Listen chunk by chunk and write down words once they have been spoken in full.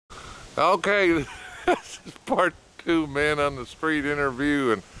Okay, this is part 2, man on the street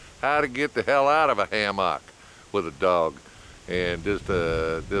interview and how to get the hell out of a hammock with a dog. And just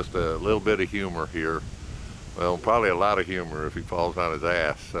a little bit of humor here. Well, probably a lot of humor if he falls on his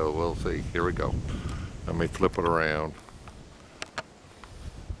ass. So we'll see. Here we go. Let me flip it around.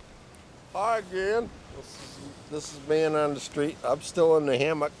 Hi again. This is man on the street. I'm still in the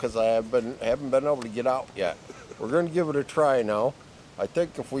hammock because I haven't been able to get out yet. We're going to give it a try now. I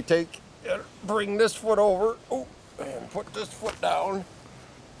think if we bring this foot over, and put this foot down,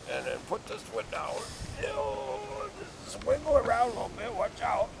 and then put this foot down. Just wiggle around a little bit. Watch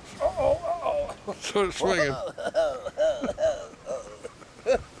out. Sort of swinging.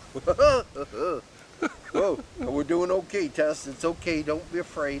 Whoa, we're doing okay, Tess. It's okay. Don't be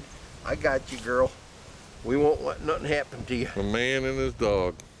afraid. I got you, girl. We won't let nothing happen to you. A man and his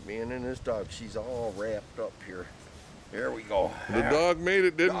dog. Man and his dog. She's all wrapped up here. There we go. The dog made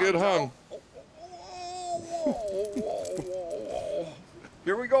it, didn't get hung.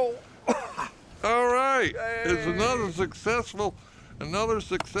 Here we go. All right. It's another successful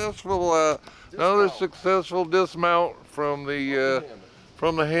dismount from the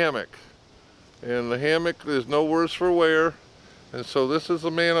hammock. And the hammock is no worse for wear. And so this is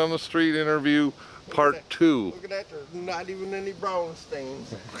the man on the street interview, part 2. Look at that, there's not even any brown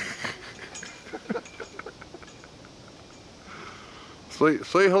stains.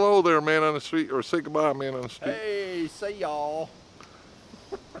 Say hello there, man on the street, or say goodbye, man on the street. Hey, say y'all.